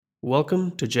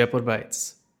Welcome to Jaipur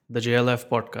Bites, the JLF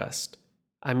podcast.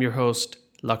 I'm your host,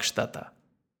 Laksh Datta.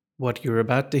 What you're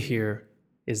about to hear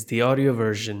is the audio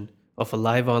version of a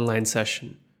live online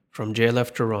session from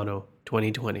JLF Toronto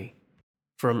 2020.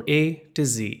 From A to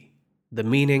Z, the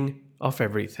meaning of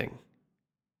everything.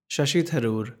 Shashi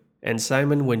Tharoor and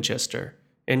Simon Winchester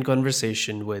in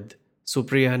conversation with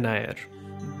Supriya Nair.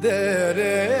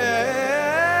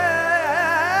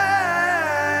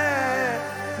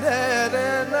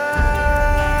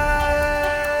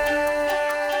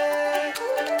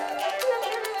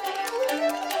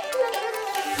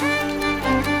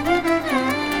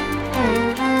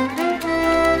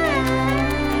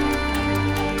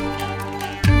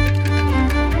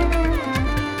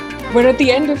 We're at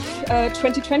the end of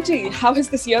 2020. How has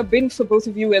this year been for both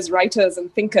of you as writers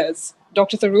and thinkers?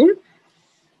 Dr. Tharoor?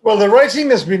 Well, the writing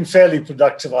has been fairly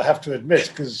productive, I have to admit,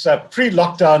 because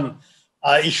pre-lockdown,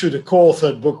 I issued a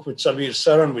co-authored book with Shashi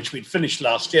Tharoor, which we'd finished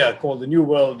last year, called The New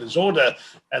World Disorder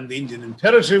and the Indian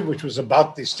Imperative, which was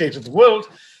about the state of the world.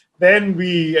 Then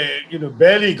we,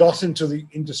 barely got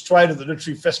into stride of the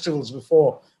literary festivals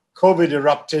before COVID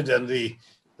erupted and the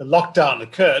lockdown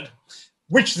occurred,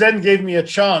 which then gave me a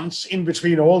chance in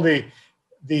between all the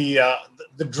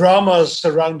dramas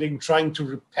surrounding trying to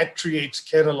repatriate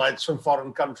Keralites from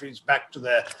foreign countries back to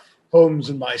their homes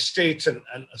in my state and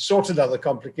assorted other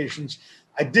complications.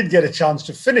 I did get a chance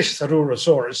to finish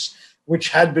Tharoorosaurus, which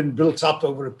had been built up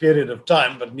over a period of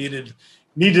time, but needed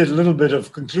a little bit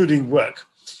of concluding work.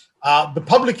 The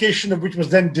publication of which was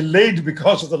then delayed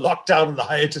because of the lockdown and the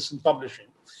hiatus in publishing.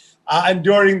 And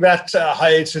during that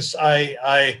hiatus,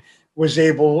 I was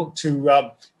able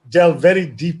to delve very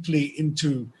deeply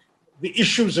into the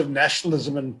issues of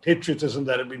nationalism and patriotism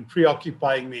that have been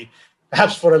preoccupying me,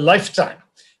 perhaps for a lifetime.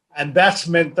 And that's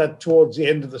meant that towards the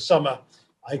end of the summer,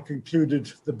 I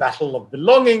concluded The Battle of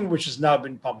Belonging, which has now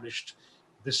been published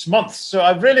this month. So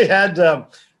I've really had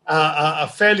a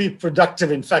fairly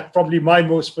productive, in fact, probably my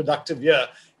most productive year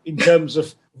in terms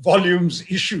of volumes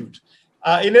issued.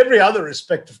 In every other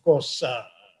respect, of course,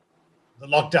 the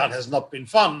lockdown has not been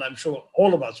fun. I'm sure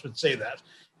all of us would say that.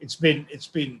 It's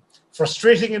been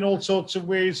frustrating in all sorts of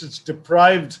ways. It's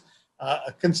deprived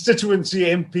a constituency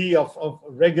MP of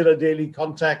regular daily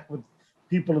contact with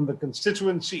people in the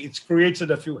constituency. It's created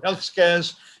a few health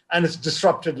scares, and it's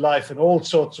disrupted life in all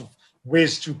sorts of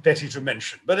ways too petty to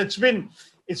mention. But it's been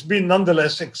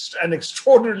nonetheless an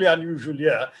extraordinarily unusual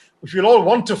year, which we'll all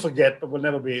want to forget, but we'll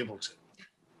never be able to.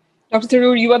 Dr.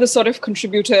 Tharoor, you are the sort of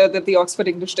contributor that the Oxford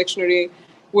English Dictionary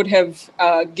would have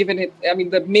given it. I mean,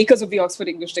 the makers of the Oxford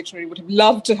English Dictionary would have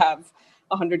loved to have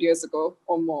 100 years ago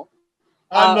or more.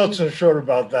 I'm not so sure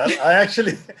about that.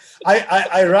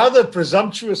 I rather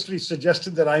presumptuously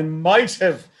suggested that I might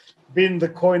have been the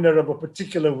coiner of a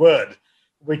particular word,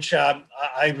 which I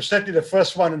was certainly the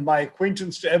first one in my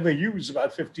acquaintance to ever use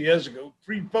about 50 years ago,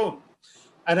 pre-poem.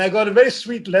 And I got a very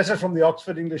sweet letter from the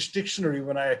Oxford English Dictionary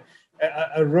when I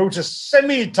wrote a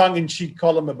semi-tongue-in-cheek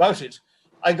column about it.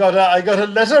 I got a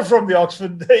letter from the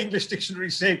Oxford English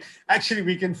Dictionary saying, actually,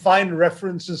 we can find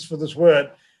references for this word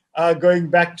going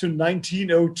back to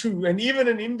 1902, and even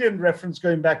an Indian reference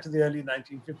going back to the early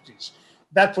 1950s.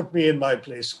 That put me in my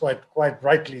place, quite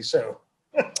rightly so.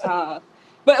 But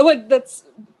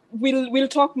we'll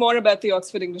talk more about the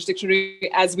Oxford English Dictionary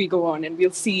as we go on, and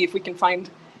we'll see if we can find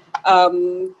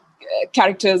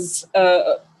characters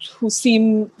who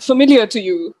seem familiar to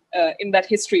you in that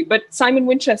history. But Simon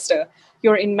Winchester,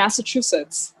 you're in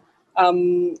Massachusetts.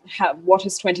 What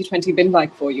has 2020 been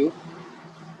like for you?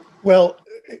 Well,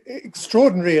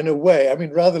 extraordinary in a way. I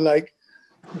mean, rather like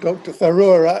Dr.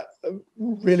 Tharoor,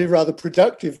 really rather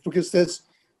productive, because there's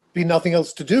been nothing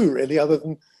else to do, really, other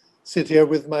than sit here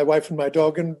with my wife and my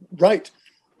dog and write.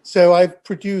 So I've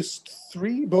produced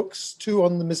 3 books, 2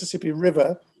 on the Mississippi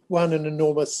River, one an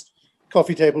enormous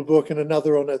coffee table book and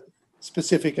another on a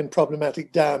specific and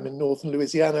problematic dam in northern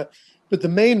Louisiana. But the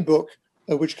main book,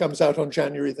 which comes out on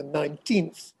January the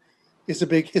 19th, is a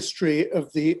big history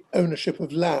of the ownership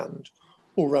of land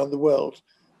all around the world.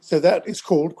 So that is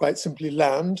called, quite simply,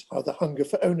 Land, How the Hunger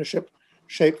for Ownership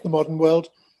Shaped the Modern World.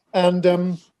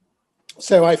 And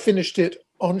so I finished it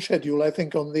on schedule, I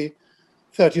think, on the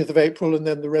 30th of April, and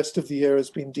then the rest of the year has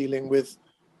been dealing with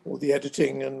all the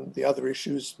editing and the other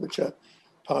issues which are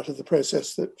part of the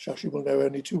process that Shashi will know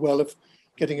only too well of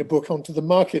getting a book onto the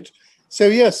market. So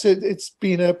yes, it's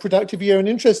been a productive year. And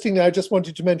interestingly, I just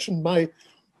wanted to mention my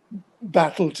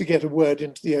battle to get a word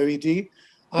into the OED.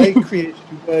 I created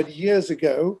a word years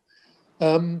ago,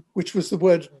 which was the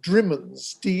word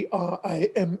Drimmens, Drimmens,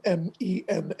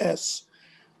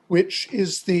 which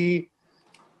is the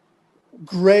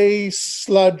grey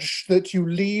sludge that you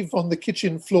leave on the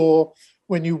kitchen floor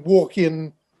when you walk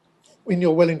in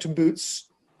your Wellington boots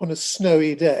on a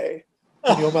snowy day,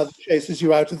 and your mother chases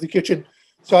you out of the kitchen.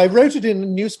 So I wrote it in a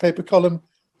newspaper column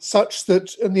such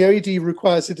that, and the OED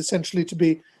requires it essentially to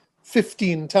be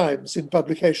 15 times in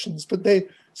publications, but they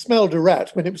smelled a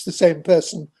rat when it was the same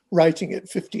person writing it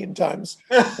 15 times,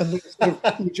 and they sort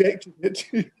of rejected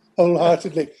it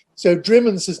wholeheartedly. So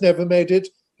Drimmond's has never made it,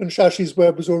 and Shashi's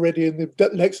word was already in the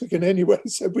lexicon anyway,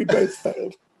 so we both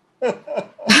failed.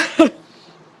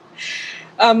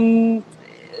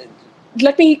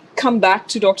 Let me come back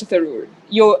to Dr. Tharoor,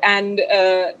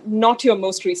 not your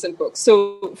most recent book.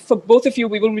 So for both of you,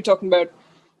 we will be talking about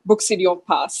books in your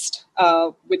past,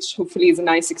 which hopefully is a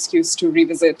nice excuse to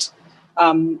revisit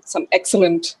some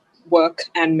excellent work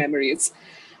and memories.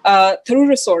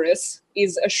 Tharoorosaurus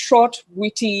is a short,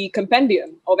 witty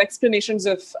compendium of explanations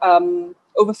of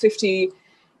over 50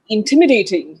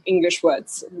 intimidating English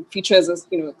words. It features a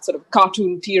sort of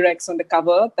cartoon T-Rex on the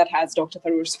cover that has Dr.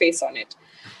 Tharoor's face on it.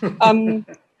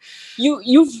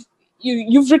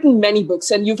 You've written many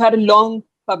books, and you've had a long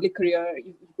public career.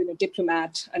 You've been a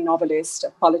diplomat, a novelist,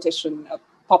 a politician, a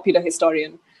popular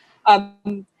historian.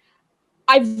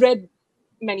 I've read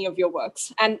many of your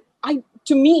works, and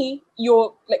to me,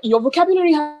 your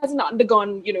vocabulary hasn't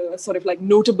undergone, a sort of like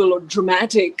notable or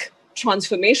dramatic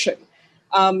transformation.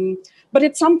 But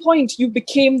at some point, you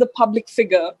became the public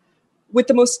figure with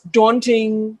the most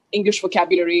daunting English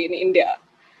vocabulary in India.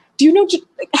 Do you know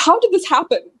how did this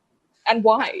happen, and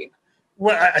why?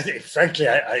 Well, I think, frankly,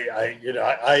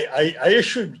 I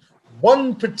issued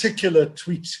one particular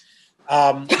tweet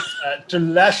to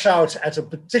lash out at a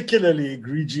particularly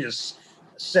egregious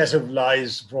set of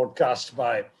lies broadcast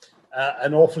by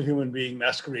an awful human being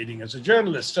masquerading as a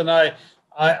journalist. And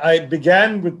I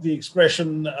began with the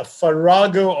expression a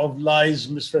farrago of lies,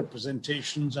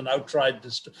 misrepresentations, and outright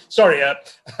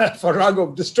farrago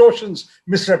of distortions,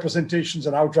 misrepresentations,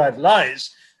 and outright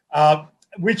lies,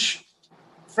 which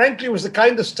frankly was the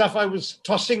kind of stuff I was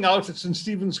tossing out at St.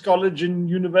 Stephen's College in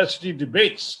university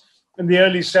debates in the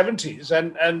early 70s,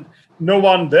 and no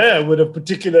one there would have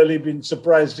particularly been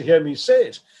surprised to hear me say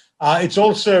it. It's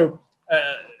also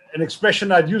an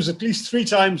expression I'd used at least 3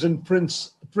 times in print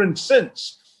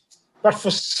since. But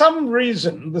for some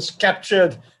reason, this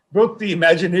captured both the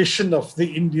imagination of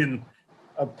the Indian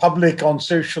public on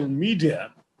social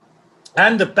media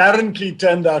and apparently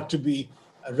turned out to be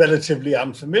relatively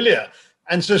unfamiliar.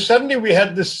 And so suddenly we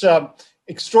had this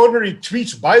extraordinary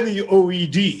tweet by the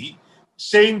OED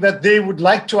saying that they would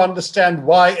like to understand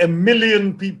why 1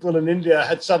 million people in India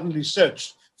had suddenly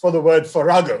searched for the word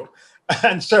farrago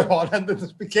and so on. And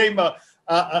this became a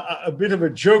bit of a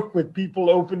joke with people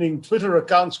opening Twitter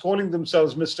accounts calling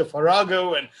themselves Mr.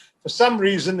 Farrago. And for some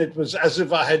reason, it was as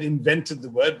if I had invented the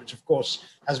word, which of course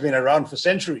has been around for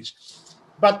centuries.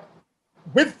 But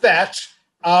with that,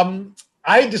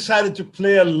 I decided to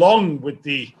play along with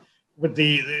the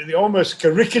almost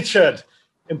caricatured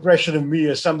impression of me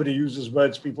as somebody who uses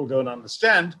words people don't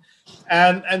understand.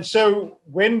 And so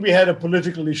when we had a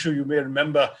political issue, you may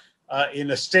remember,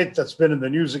 in a state that's been in the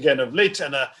news again of late,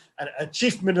 and a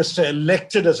chief minister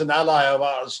elected as an ally of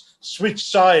ours switched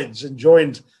sides and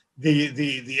joined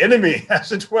the enemy,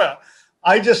 as it were,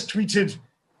 I just tweeted,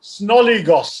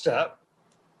 Snollygoster,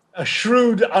 a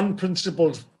shrewd,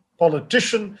 unprincipled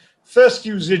politician, first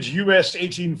usage US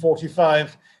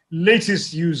 1845,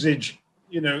 latest usage,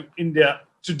 India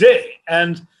today.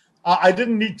 And I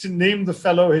didn't need to name the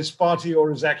fellow, his party, or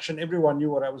his action. Everyone knew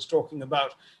what I was talking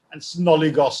about. And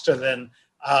Snollygoster then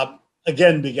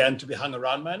again began to be hung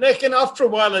around my neck. And after a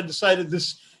while, I decided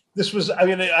this was,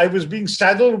 I was being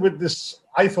saddled with this,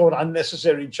 I thought,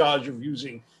 unnecessary charge of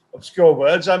using obscure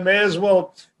words. I may as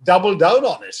well double down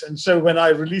on it. And so when I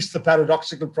released The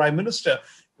Paradoxical Prime Minister,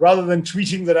 rather than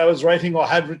tweeting that I was writing or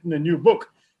had written a new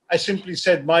book, I simply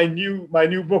said my new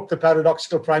book, The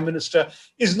Paradoxical Prime Minister,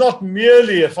 is not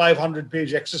merely a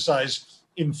 500-page exercise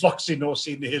in floxy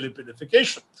nosi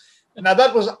nihilipinification. Now,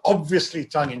 that was obviously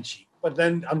tongue-in-cheek, but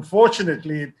then,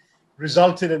 unfortunately, it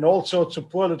resulted in all sorts of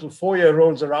poor little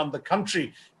 4-year-olds around the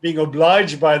country being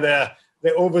obliged by their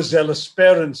overzealous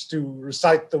parents to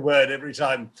recite the word every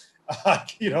time,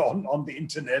 on the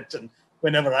internet. And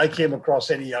whenever I came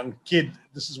across any young kid,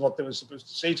 this is what they were supposed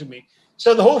to say to me.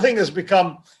 So the whole thing has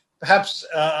become perhaps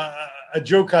a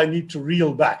joke I need to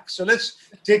reel back. So let's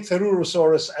take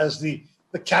Tharoorosaurus as the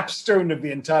capstone of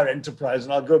the entire enterprise,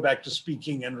 and I'll go back to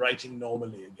speaking and writing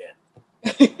normally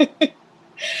again.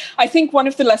 I think one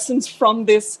of the lessons from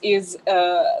this is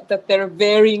that there are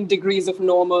varying degrees of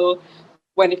normal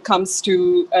when it comes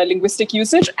to linguistic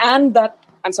usage, and that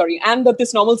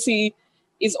this normalcy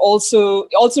is also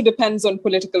depends on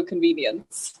political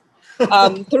convenience.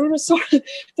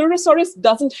 Tharoorosaurus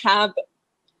doesn't have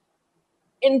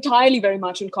entirely very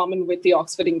much in common with the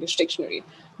Oxford English Dictionary.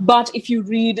 But if you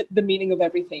read The Meaning of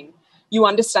Everything, you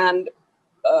understand,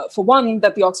 for one,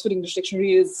 that the Oxford English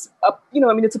Dictionary is,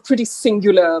 it's a pretty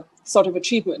singular sort of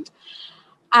achievement.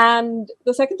 And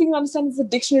the second thing you understand is that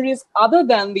dictionaries other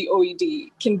than the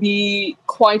OED can be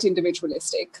quite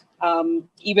individualistic,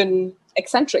 even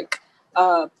eccentric.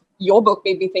 Your book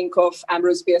made me think of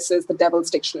Ambrose Bierce's The Devil's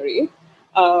Dictionary.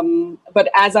 But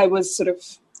as I was sort of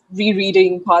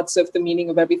rereading parts of The Meaning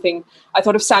of Everything, I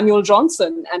thought of Samuel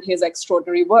Johnson and his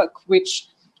extraordinary work, which,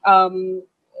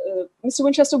 Mr.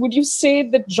 Winchester, would you say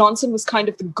that Johnson was kind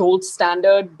of the gold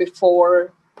standard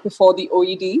before the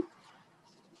OED?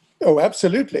 Oh,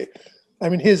 absolutely. I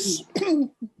mean, his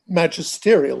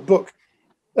magisterial book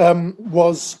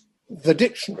was the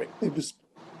dictionary. It was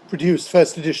produced,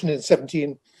 first edition in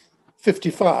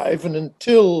 1755, and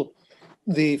until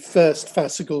the first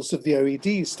fascicles of the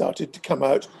OED started to come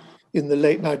out in the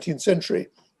late 19th century,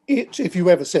 if you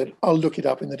ever said, I'll look it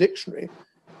up in the dictionary,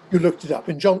 you looked it up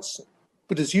in Johnson.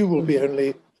 But as you will be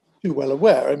only too well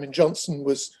aware, I mean, Johnson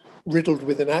was riddled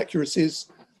with inaccuracies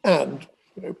and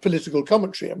political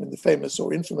commentary. I mean, the famous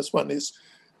or infamous one is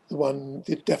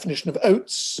the definition of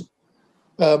oats,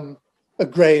 a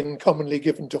grain commonly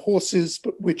given to horses,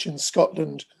 but which in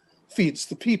Scotland feeds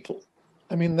the people.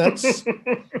 I mean, that's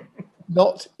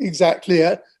not exactly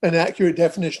an accurate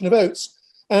definition of oats.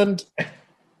 And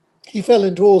he fell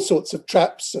into all sorts of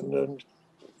traps. And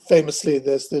famously,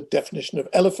 there's the definition of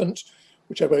elephant,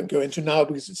 which I won't go into now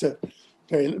because it's a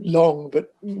very long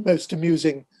but most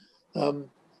amusing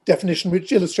definition,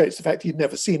 which illustrates the fact he'd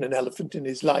never seen an elephant in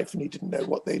his life and he didn't know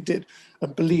what they did,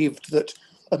 and believed that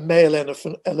a male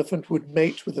elephant would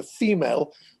mate with a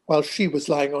female while she was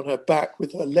lying on her back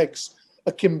with her legs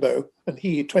akimbo and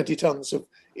he 20 tons of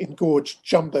engorged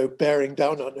jumbo bearing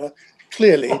down on her.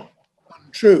 Clearly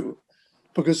untrue,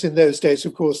 because in those days,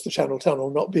 of course, the Channel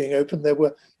Tunnel not being open, there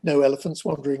were no elephants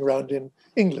wandering around in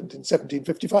England in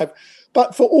 1755.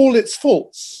 But for all its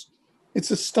faults, it's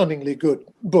a stunningly good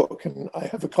book, and I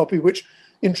have a copy which,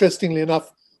 interestingly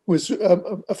enough, was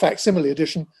a facsimile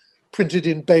edition printed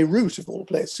in Beirut, of all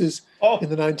places, in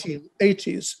the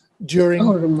 1980s during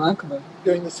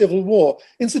the Civil War.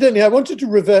 Incidentally, I wanted to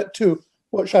revert to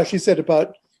what Shashi said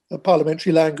about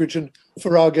parliamentary language and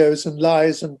farragos and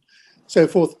lies and so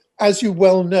forth. As you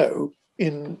well know,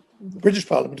 in the British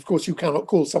Parliament, of course, you cannot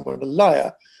call someone a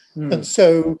liar. And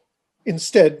so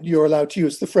instead, you're allowed to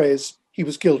use the phrase, he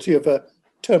was guilty of a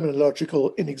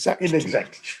terminological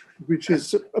inexactitude, which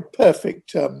is a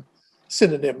perfect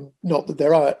synonym, not that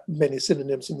there are many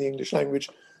synonyms in the English language,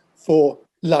 for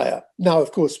liar. Now,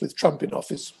 of course, with Trump in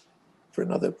office for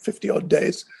another 50-odd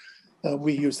days,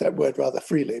 we use that word rather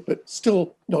freely, but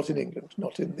still not in England,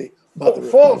 not in the mother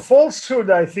of falsehood,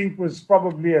 I think, was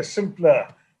probably a simpler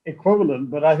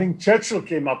equivalent, but I think Churchill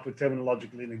came up with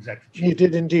terminological inexactitude. He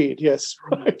did indeed, yes,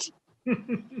 right.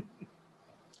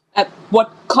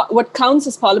 What counts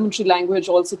as parliamentary language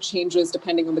also changes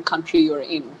depending on the country you're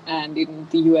in. And in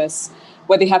the US,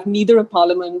 where they have neither a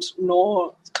parliament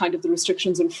nor kind of the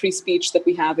restrictions on free speech that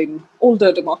we have in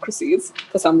older democracies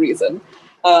for some reason,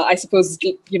 I suppose,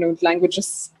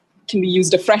 languages can be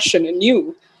used afresh and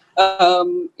anew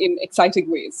in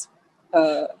exciting ways.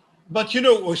 But,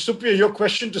 Supriya, your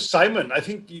question to Simon, I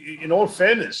think, in all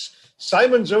fairness,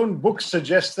 Simon's own book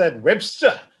suggests that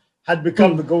Webster had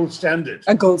become the gold standard.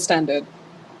 A gold standard.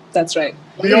 That's right.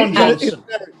 Beyond Johnson.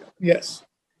 Yes.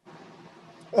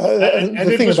 And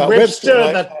it was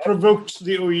Webster that provoked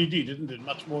the OED, didn't it?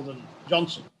 Much more than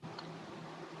Johnson.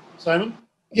 Simon?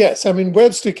 Yes, I mean,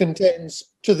 Webster contains,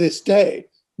 to this day,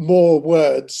 more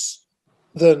words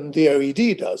than the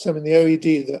OED does. I mean, the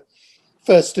OED, the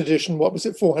first edition,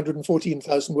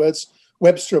 414,000 words,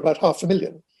 Webster about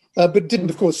 500,000, but didn't,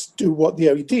 of course, do what the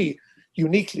OED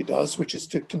uniquely does, which is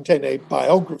to contain a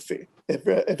biography of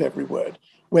every word.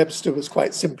 Webster was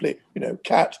quite simply,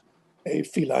 cat, a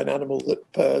feline animal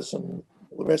that purrs and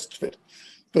all the rest of it.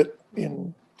 But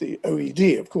in the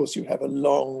OED, of course, you have a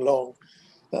long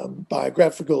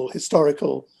biographical,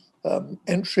 historical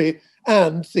entry,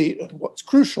 and what's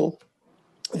crucial,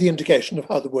 the indication of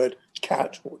how the word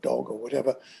cat or dog or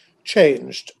whatever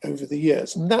changed over the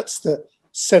years. And that's the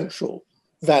central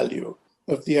value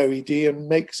of the OED and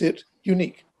makes it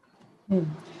unique.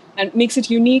 And makes it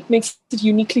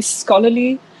uniquely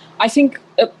scholarly. I think,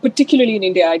 particularly in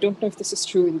India, I don't know if this is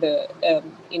true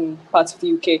in parts of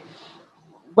the UK,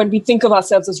 when we think of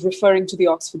ourselves as referring to the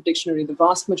Oxford Dictionary, the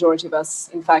vast majority of us,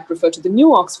 in fact, refer to the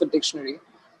New Oxford Dictionary,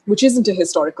 which isn't a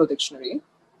historical dictionary.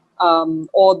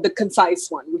 or the concise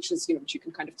one, which is, which you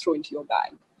can kind of throw into your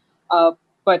bag.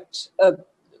 But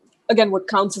again, what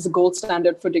counts as a gold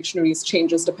standard for dictionaries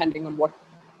changes depending on what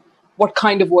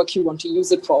kind of work you want to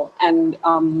use it for. And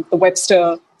the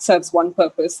Webster serves one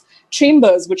purpose.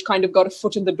 Chambers, which kind of got a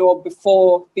foot in the door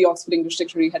before the Oxford English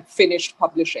Dictionary had finished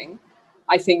publishing,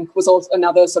 I think was also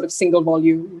another sort of single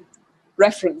volume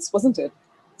reference, wasn't it?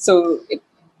 So it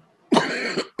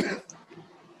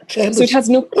has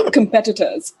no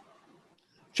competitors.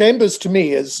 Chambers, to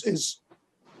me, is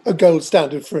a gold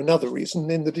standard for another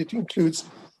reason, in that it includes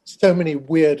so many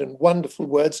weird and wonderful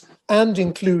words and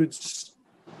includes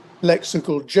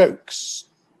lexical jokes,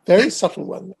 very subtle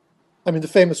one. I mean, the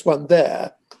famous one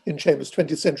there in Chambers'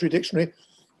 20th Century Dictionary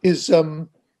is the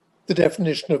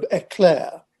definition of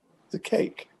éclair, the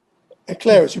cake.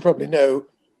 Éclair, as you probably know,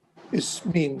 is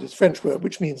a French word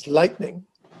which means lightning.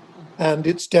 And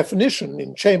its definition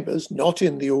in Chambers, not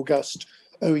in the august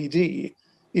OED,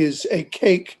 is a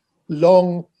cake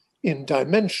long in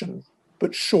dimension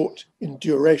but short in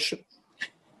duration,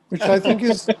 which I think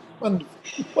is wonderful.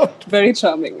 Very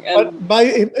charming.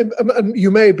 And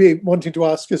you may be wanting to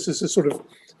ask us as a sort of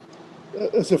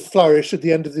as a flourish at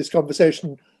the end of this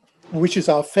conversation, which is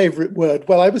our favorite word.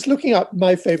 Well, I was looking up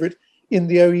my favorite in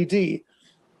the OED.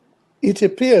 It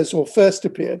appears, or first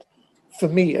appeared, for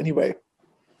me anyway,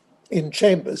 in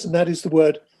Chambers, and that is the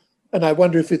word, and I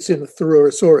wonder if it's in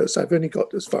Tharoorosaurus. I've only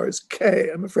got as far as K,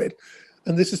 I'm afraid.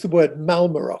 And this is the word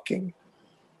malmarocking.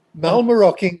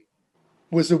 Malmarocking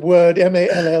was a word,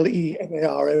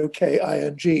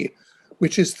 mallemarroking,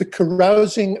 which is the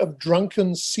carousing of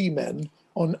drunken seamen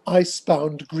on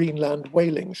icebound Greenland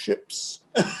whaling ships.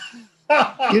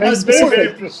 That's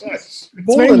very precise.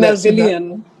 It's very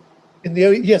Melvillian.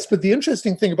 Yes, but the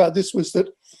interesting thing about this was that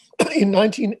in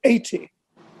 1980,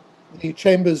 the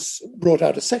Chambers brought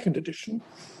out a second edition,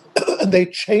 and they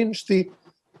changed the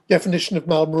definition of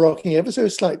malmarocking ever so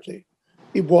slightly.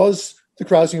 It was the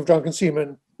carousing of drunken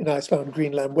seamen in icebound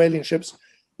Greenland whaling ships.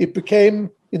 It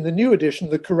became, in the new edition,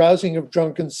 the carousing of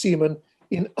drunken seamen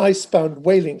in icebound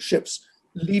whaling ships,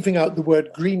 leaving out the word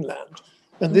Greenland.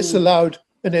 And this allowed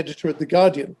an editor at The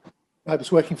Guardian, I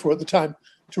was working for at the time,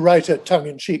 to write a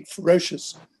tongue-in-cheek,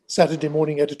 ferocious Saturday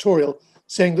morning editorial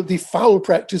saying that the foul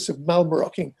practice of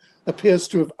malmarocking appears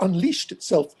to have unleashed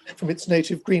itself from its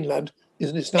native Greenland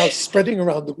and is now spreading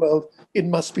around the world. It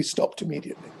must be stopped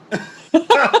immediately.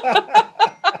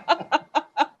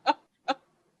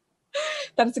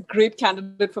 That is a great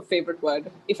candidate for favorite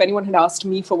word. If anyone had asked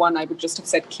me for one, I would just have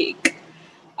said cake.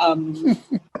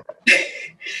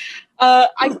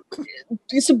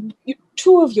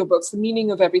 Two of your books, The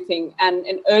Meaning of Everything, and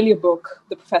an earlier book,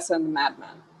 The Professor and the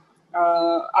Madman,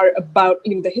 are about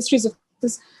the histories of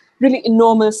this really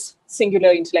enormous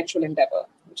singular intellectual endeavor,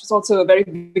 which is also a very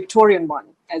Victorian one,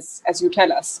 as you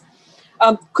tell us.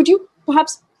 Could you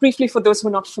perhaps briefly, for those who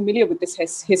are not familiar with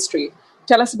this history,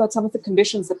 tell us about some of the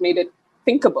conditions that made it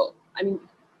thinkable? I mean,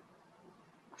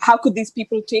 how could these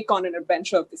people take on an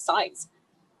adventure of this size?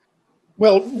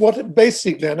 Well, what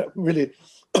basically, and really,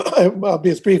 I'll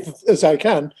be as brief as I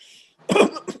can,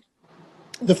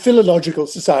 the Philological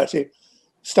Society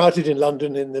started in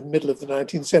London in the middle of the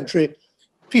 19th century.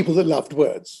 People that loved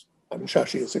words. I mean,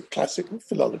 Shashi is a classic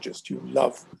philologist. You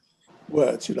love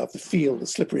words, you love the feel, the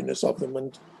slipperiness of them,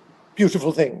 and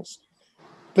beautiful things.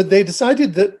 But they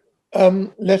decided that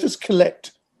let us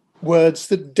collect words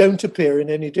that don't appear in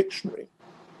any dictionary,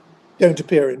 don't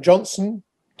appear in Johnson,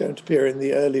 don't appear in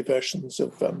the early versions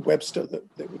of Webster that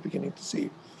they were beginning to see.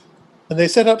 And they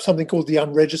set up something called the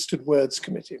Unregistered Words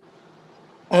Committee.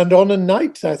 And on a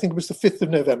night, I think it was the 5th of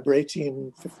November,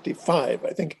 1855,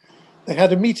 I think, they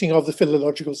had a meeting of the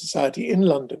Philological Society in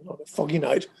London on a foggy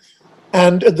night.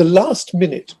 And at the last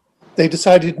minute, they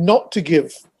decided not to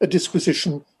give a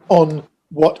disquisition on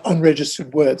what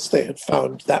unregistered words they had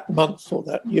found that month or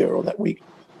that year or that week,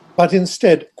 but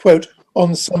instead, quote,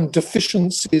 on some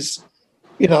deficiencies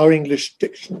in our English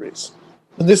dictionaries.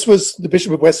 And this was the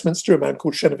Bishop of Westminster, a man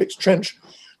called Chenevix Trench,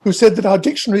 who said that our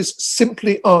dictionaries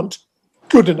simply aren't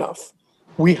good enough.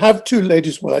 We have to,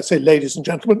 ladies, well, I say ladies and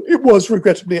gentlemen, it was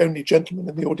regrettably only gentlemen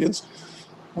in the audience.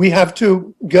 We have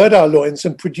to gird our loins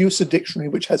and produce a dictionary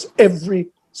which has every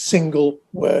single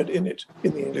word in it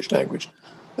in the English language.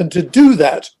 And to do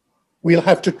that, we'll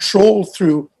have to trawl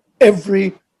through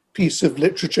every piece of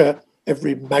literature,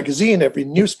 every magazine, every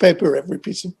newspaper, every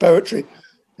piece of poetry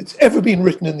that's ever been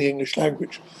written in the English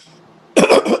language,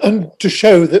 and to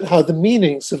show that how the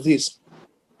meanings of these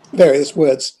various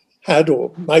words had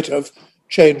or might have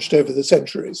changed over the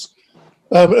centuries.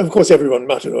 Of course, everyone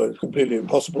muttered, oh, it's a completely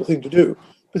impossible thing to do.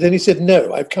 But then he said,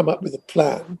 no, I've come up with a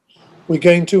plan. We're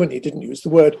going to, and he didn't use the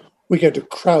word, we're going to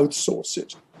crowdsource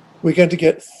it. We're going to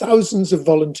get thousands of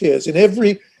volunteers in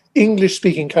every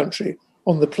English-speaking country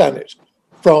on the planet,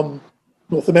 from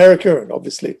North America and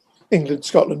obviously England,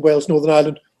 Scotland, Wales, Northern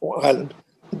Ireland, or Ireland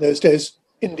in those days,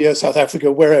 India, South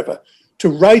Africa, wherever, to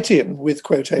write in with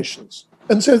quotations.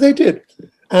 And so they did.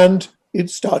 And it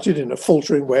started in a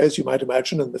faltering way, as you might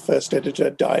imagine, and the first editor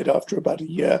died after about a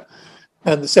year.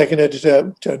 And the second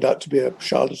editor turned out to be a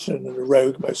charlatan and a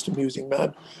rogue, most amusing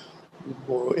man,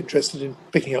 more interested in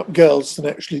picking up girls than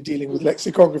actually dealing with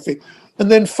lexicography.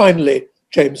 And then finally,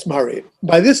 James Murray.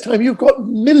 By this time, you've got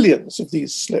millions of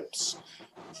these slips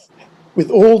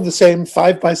with all the same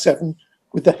 5x7,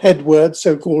 with the head word,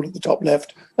 so-called, at the top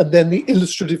left, and then the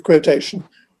illustrative quotation,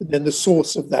 and then the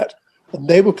source of that. And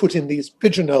they were put in these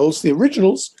pigeonholes, the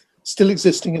originals still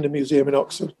existing in a museum in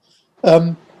Oxford.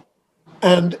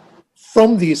 And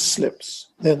from these slips,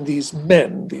 then these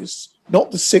men, these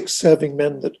not the 6 serving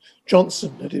men that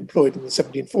Johnson had employed in the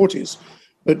 1740s,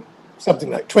 but something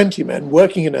like 20 men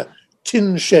working in a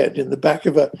tin shed in the back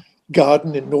of a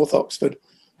garden in North Oxford,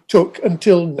 took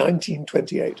until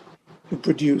 1928 to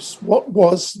produce what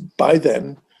was by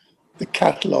then the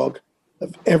catalogue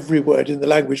of every word in the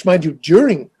language. Mind you,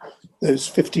 during those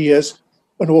 50 years,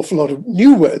 an awful lot of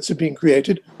new words had been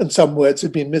created and some words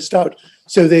had been missed out.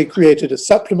 So they created a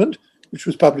supplement, which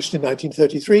was published in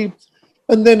 1933.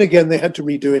 And then again, they had to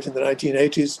redo it in the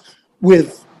 1980s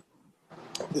with,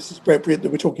 this is appropriate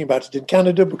that we're talking about it in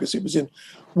Canada because it was in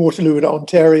Waterloo in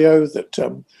Ontario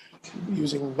that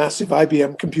using massive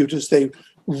IBM computers, they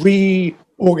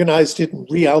reorganized it and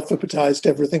re-alphabetized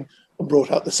everything and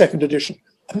brought out the second edition.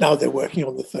 And now they're working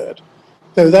on the third.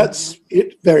 So that's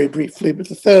it very briefly, but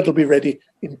the third will be ready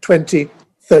in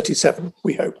 2037,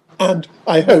 we hope. And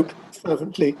I hope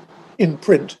fervently in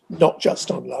print, not just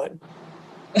online.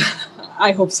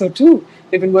 I hope so too.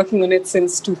 They've been working on it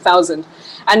since 2000.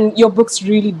 And your books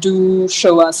really do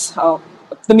show us how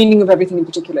the meaning of everything in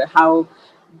particular, how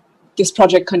this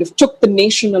project kind of took the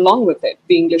nation along with it,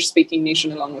 the English-speaking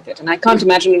nation along with it. And I can't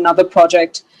imagine another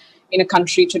project in a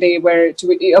country today where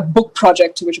a book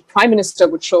project to which a prime minister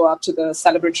would show up to the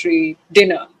celebratory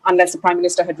dinner, unless the prime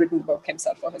minister had written the book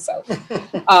himself or herself.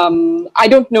 I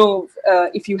don't know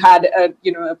if you had a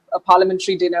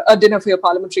parliamentary dinner, a dinner for your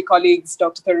parliamentary colleagues,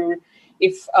 Dr. Tharoor,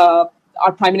 if our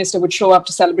prime minister would show up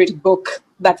to celebrate a book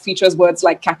that features words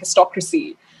like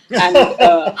kakistocracy and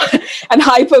and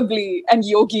hyperbole and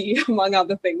yogi, among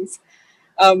other things.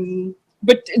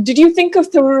 But did you think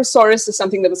of Tharoorosaurus as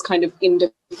something that was kind of in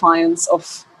defiance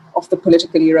of the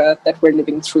political era that we're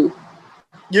living through?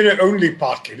 Only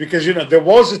partly, because, there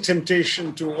was a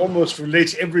temptation to almost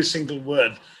relate every single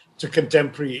word to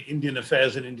contemporary Indian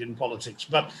affairs and Indian politics.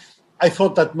 But I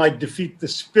thought that might defeat the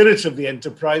spirit of the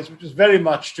enterprise, which is very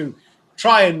much to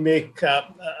try and make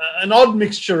an odd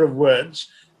mixture of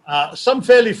words, some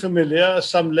fairly familiar,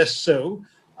 some less so,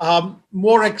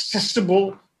 more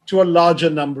accessible to a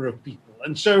larger number of people.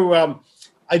 And so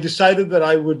I decided that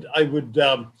I would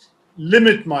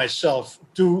limit myself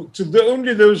to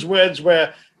only those words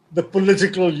where the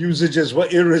political usages were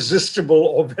irresistible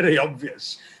or very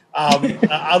obvious.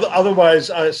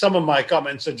 Otherwise, some of my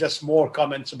comments are just more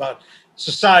comments about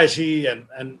society and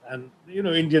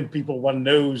Indian people. One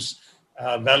knows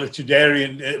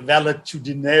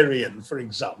valetudinarian, for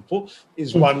example,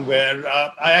 is one where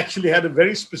I actually had a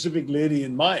very specific lady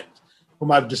in mind,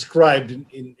 whom I've described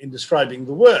in describing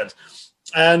the word.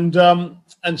 And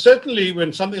certainly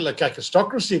when something like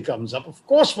kakistocracy comes up, of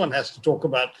course one has to talk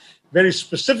about very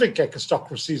specific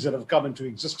kakistocracies that have come into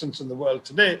existence in the world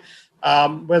today,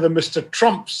 whether Mr.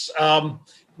 Trump's,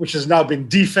 which has now been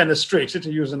defenestrated,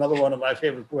 to use another one of my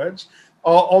favorite words,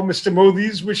 or Mr.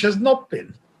 Modi's, which has not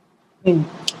been.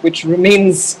 Which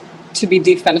remains to be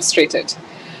defenestrated.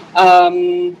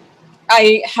 I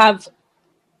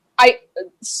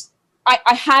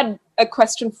had a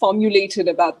question formulated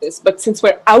about this, but since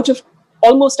we're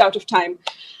almost out of time,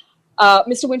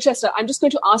 Mr. Winchester, I'm just going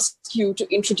to ask you to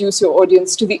introduce your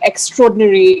audience to the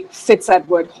extraordinary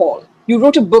Fitz-Edward Hall. You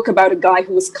wrote a book about a guy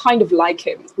who was kind of like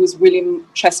him, who was William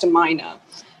Chester Minor,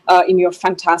 in your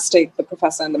fantastic The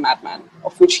Professor and the Madman,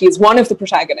 of which he is one of the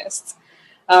protagonists.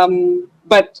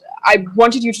 But I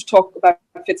wanted you to talk about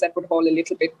Fitz-Edward Hall a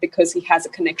little bit because he has a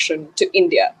connection to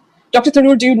India. Dr.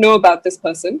 Tharoor, do you know about this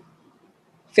person,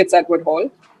 Fitz-Edward Hall?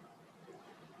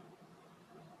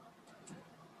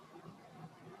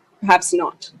 Perhaps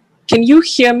not. Can you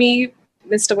hear me,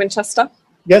 Mr. Winchester?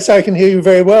 Yes, I can hear you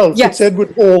very well. Yes.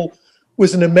 Fitz-Edward Hall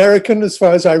was an American, as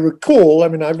far as I recall. I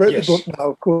mean, I wrote the book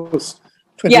now, of course,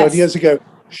 20-odd years ago.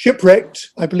 Shipwrecked,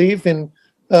 I believe, in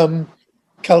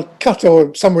Calcutta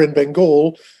or somewhere in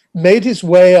Bengal, made his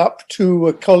way up to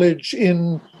a college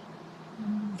in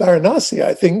Varanasi,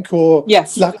 I think, or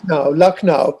Yes.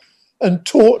 Lucknow, and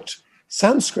taught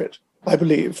Sanskrit, I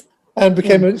believe, and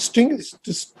became a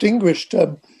distinguished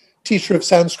teacher of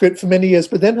Sanskrit for many years,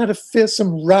 but then had a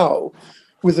fearsome row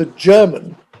with a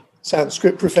German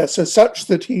Sanskrit professor, such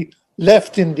that he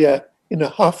left India in a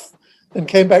huff and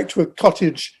came back to a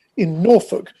cottage in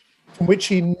Norfolk, from which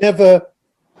he never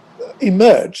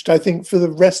emerged, I think, for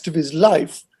the rest of his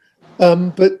life,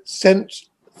 but sent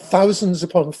thousands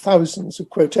upon thousands of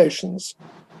quotations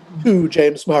to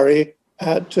James Murray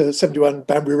at 71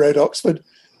 Banbury Road, Oxford,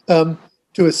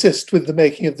 to assist with the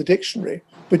making of the dictionary.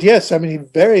 But yes, I mean, a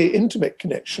very intimate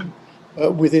connection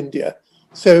with India.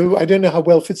 So I don't know how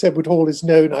well Fitzedward Hall is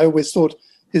known. I always thought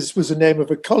his was a name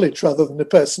of a college rather than a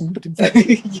person, but in fact,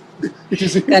 it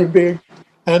is a human being.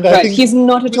 And I think he's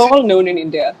not at all known in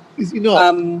India. Is he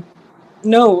not?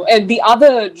 No,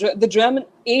 the German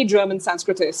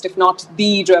Sanskritist, if not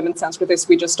the German Sanskritist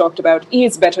we just talked about,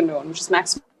 is better known, which is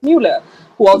Max Mueller,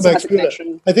 who also has a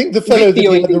connection. I think the fellow that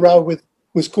he had the row with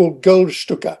was called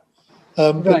Goldstucker.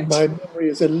 But my memory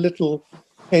is a little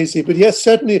hazy. But yes,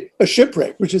 certainly a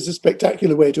shipwreck, which is a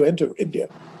spectacular way to enter India.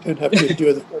 Don't have to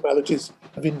endure the formalities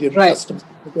of Indian customs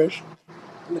immigration.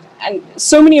 And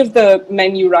so many of the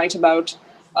men you write about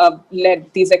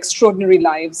led these extraordinary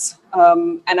lives,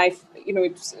 and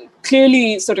it's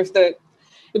clearly sort of it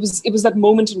was that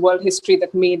moment in world history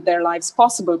that made their lives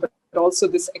possible, but also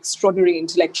this extraordinary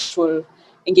intellectual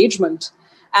engagement.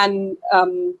 And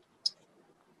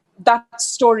that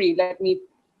story led me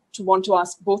to want to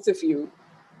ask both of you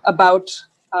about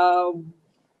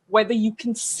whether you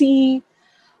can see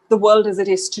the world as it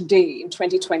is today in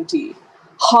 2020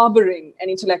 harboring an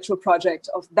intellectual project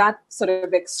of that sort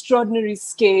of extraordinary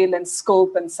scale and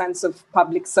scope and sense of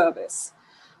public service.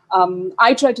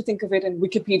 I tried to think of it, and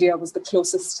Wikipedia was the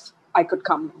closest I could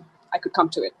come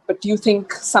to it. But do you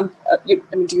think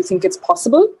do you think it's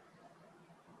possible?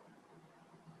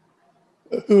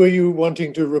 Who are you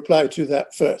wanting to reply to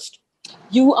that first?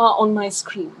 You are on my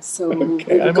screen, so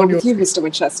okay, we'll go with you, Mr.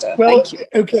 Winchester. Well, thank you.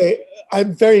 Okay,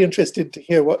 I'm very interested to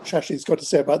hear what Shashi's got to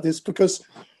say about this, because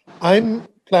I'm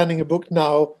planning a book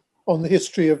now on the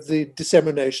history of the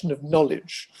dissemination of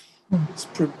knowledge. Its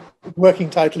working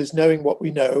title is Knowing What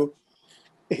We Know,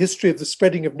 a history of the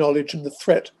spreading of knowledge and the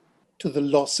threat to the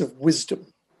loss of wisdom.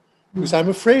 Because I'm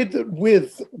afraid that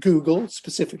with Google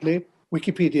specifically,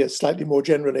 Wikipedia slightly more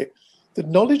generally, that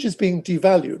knowledge is being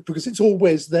devalued because it's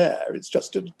always there. It's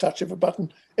just at a touch of a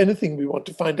button. Anything we want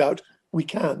to find out, we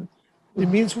can. It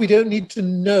means we don't need to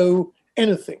know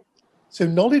anything. So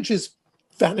knowledge is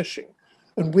vanishing.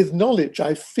 And with knowledge,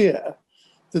 I fear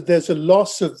that there's a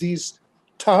loss of these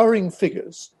towering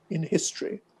figures in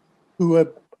history who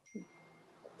are,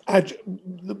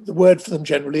 the word for them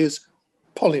generally is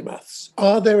polymaths.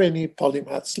 Are there any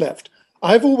polymaths left?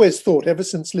 I've always thought, ever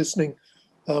since listening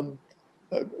to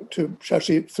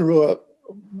Shashi Tharoor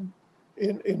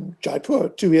in Jaipur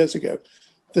 2 years ago,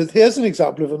 that here's an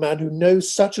example of a man who knows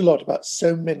such a lot about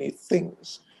so many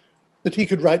things that he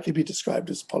could rightly be described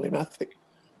as polymathic.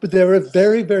 But there are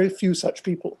very, very few such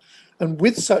people. And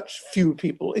with such few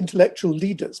people, intellectual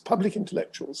leaders, public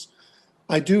intellectuals,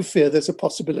 I do fear there's a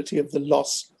possibility of the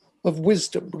loss of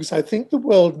wisdom, because I think the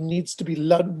world needs to be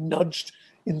nudged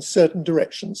in certain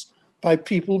directions by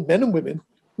people, men and women,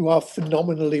 who are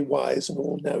phenomenally wise and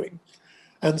all-knowing.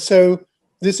 And so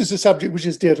this is a subject which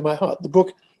is dear to my heart. The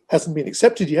book hasn't been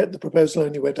accepted yet. The proposal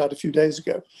only went out a few days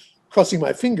ago. Crossing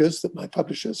my fingers that my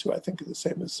publishers, who I think are the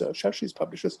same as Shashi's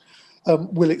publishers,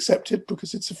 will accept it,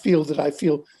 because it's a field that I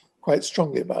feel quite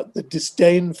strongly about. The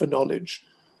disdain for knowledge,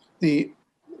 the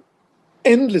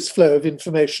endless flow of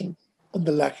information, and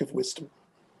the lack of wisdom.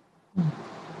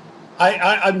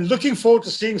 I'm looking forward to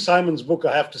seeing Simon's book,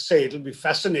 I have to say. It'll be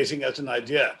fascinating as an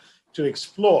idea to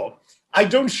explore. I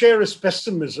don't share his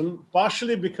pessimism,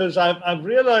 partially because I've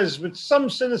realized with some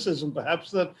cynicism, perhaps,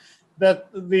 that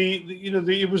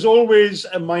it was always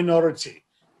a minority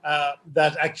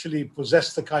that actually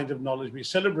possessed the kind of knowledge we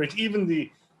celebrate. Even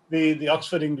the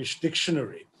Oxford English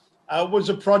Dictionary was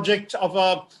a project of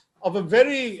a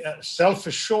very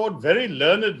self-assured, very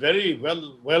learned, very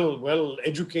well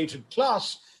educated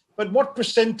class. But what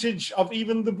percentage of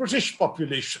even the British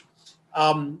population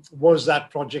was that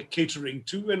project catering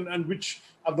to, and which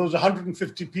of those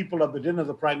 150 people at the dinner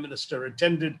the Prime Minister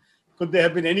attended, could there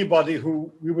have been anybody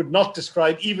who we would not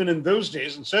describe, even in those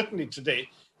days, and certainly today,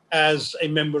 as a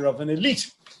member of an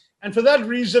elite? And for that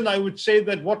reason, I would say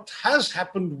that what has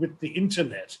happened with the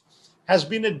internet has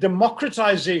been a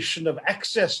democratization of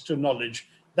access to knowledge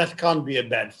that can't be a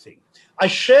bad thing. I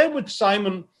share with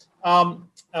Simon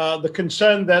the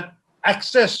concern that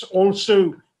access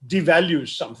also devalues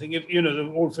something. If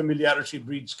the old familiarity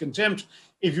breeds contempt.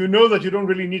 If you know that you don't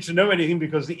really need to know anything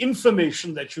because the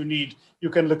information that you need, you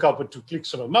can look up with 2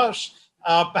 clicks of a mouse,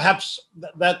 perhaps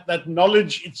that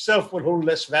knowledge itself will hold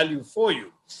less value for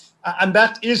you. And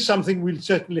that is something we'll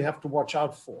certainly have to watch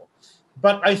out for.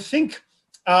 But I think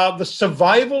the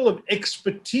survival of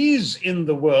expertise in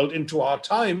the world into our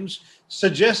times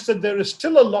suggests that there is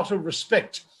still a lot of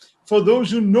respect for those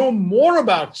who know more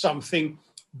about something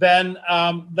than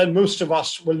most of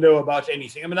us will know about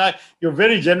anything. I mean, you're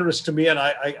very generous to me, and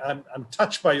I'm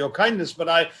touched by your kindness, but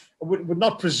I would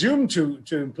not presume to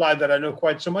imply that I know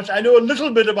quite so much. I know a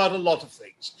little bit about a lot of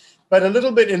things, but a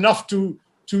little bit enough to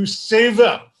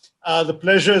savor the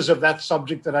pleasures of that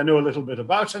subject that I know a little bit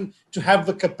about, and to have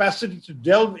the capacity to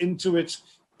delve into it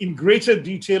in greater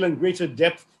detail and greater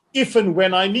depth if and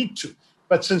when I need to.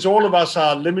 But since all of us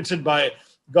are limited by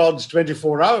God's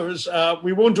 24 hours,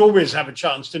 we won't always have a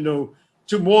chance to know,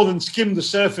 to more than skim the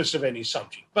surface of any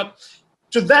subject. But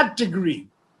to that degree,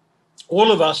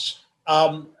 all of us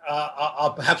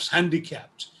are perhaps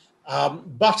handicapped.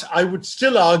 But I would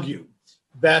still argue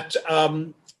that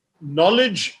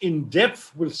knowledge in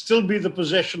depth will still be the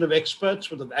possession of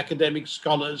experts, of academic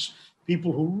scholars,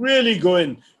 people who really go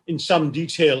in some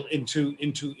detail into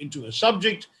a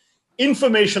subject.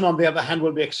 Information, on the other hand,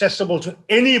 will be accessible to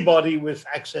anybody with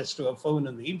access to a phone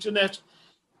and the internet.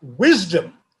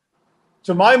 Wisdom,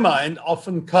 to my mind,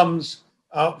 often comes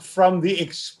from the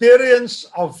experience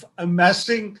of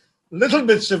amassing little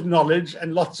bits of knowledge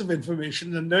and lots of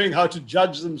information and knowing how to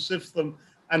judge them, sift them,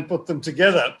 and put them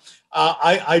together.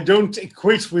 I don't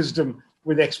equate wisdom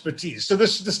with expertise. So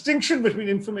this distinction between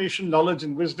information, knowledge,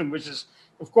 and wisdom, which is,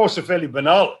 of course, a fairly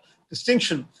banal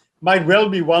distinction, might well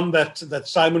be one that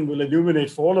Simon will illuminate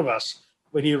for all of us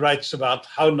when he writes about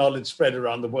how knowledge spread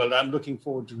around the world. I'm looking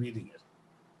forward to reading it.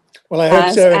 Well, I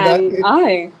hope so.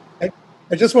 And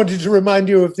I just wanted to remind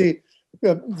you of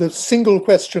the single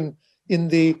question in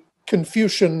the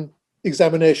Confucian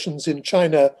examinations in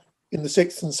China in the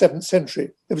 6th and 7th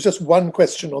century. There was just one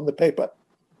question on the paper.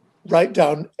 Write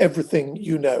down everything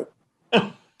you know.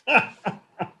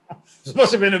 This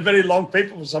must have been a very long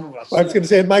paper for some of us. I was going to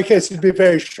say, in my case, it'd be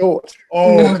very short.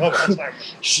 Oh, come on.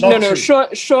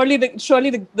 Surely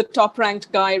the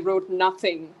top-ranked guy wrote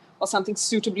nothing or something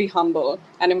suitably humble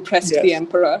and impressed the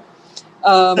emperor.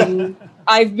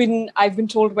 I've been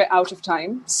told we're out of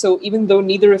time. So even though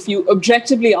neither of you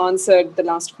objectively answered the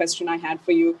last question I had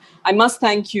for you, I must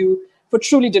thank you for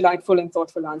truly delightful and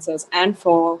thoughtful answers and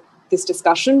for this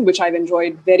discussion, which I've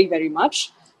enjoyed very, very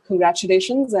much.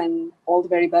 Congratulations and all the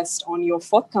very best on your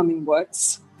forthcoming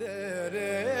works.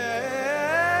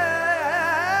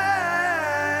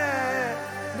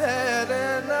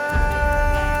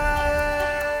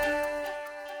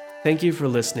 Thank you for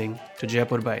listening to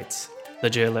Jaipur Bites, the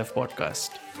JLF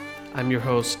podcast. I'm your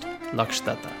host, Laksh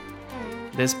Datta.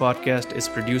 This podcast is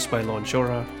produced by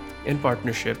Launchora in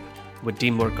partnership with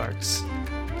Teamwork Arts.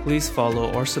 Please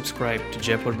follow or subscribe to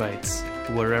Jaipur Bites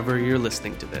wherever you're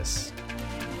listening to this.